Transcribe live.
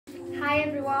Hi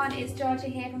everyone, it's Georgia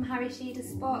here from Harry Sheeder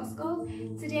Sports School.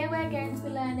 Today we're going to be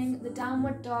learning the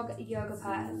downward dog yoga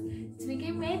pose. To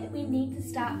begin with, we need to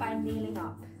start by kneeling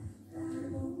up.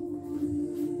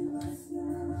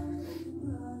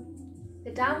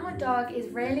 The downward dog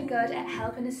is really good at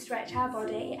helping us stretch our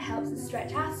body. It helps us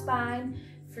stretch our spine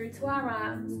through to our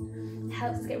arms. It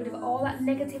helps us get rid of all that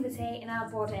negativity in our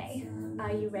body.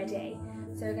 Are you ready?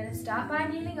 So we're going to start by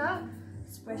kneeling up,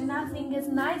 spreading our fingers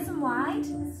nice and wide.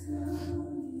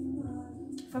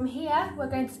 From here, we're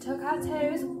going to tuck our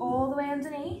toes all the way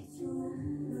underneath.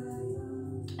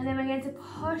 And then we're going to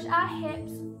push our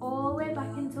hips all the way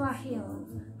back into our heels.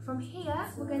 From here,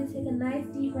 we're going to take a nice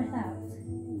deep breath out.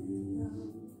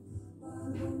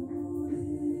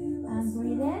 And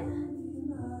breathe in.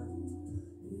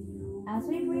 As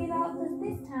we breathe out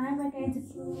this time, we're going to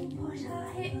push our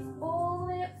hips all the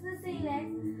way up to the ceiling.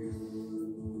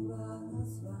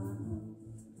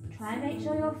 Try and make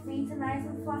sure your feet are nice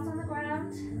and flat on the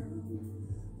ground.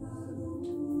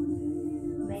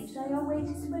 Make sure your weight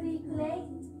is spread equally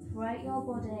throughout your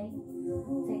body.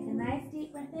 Take a nice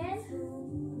deep breath in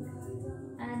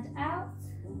and out,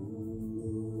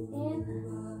 in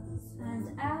and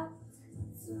out,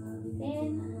 in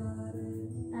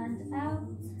and out,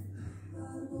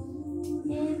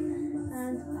 in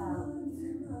and out.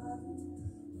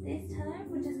 This time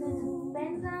we're just going to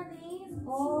bend our knees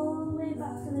all the way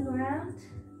back to the ground,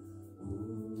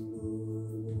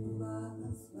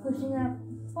 pushing our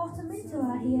bottom into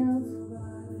our heels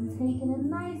and taking a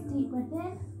nice deep breath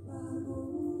in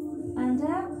and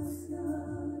out,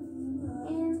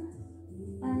 in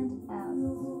and out.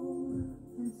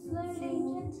 And slowly,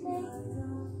 gently,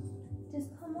 just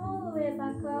come all the way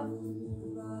back up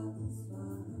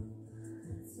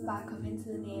into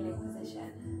the kneeling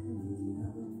position.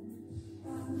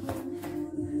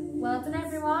 Well done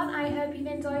everyone, I hope you've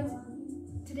enjoyed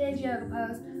today's yoga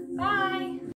pose. Bye!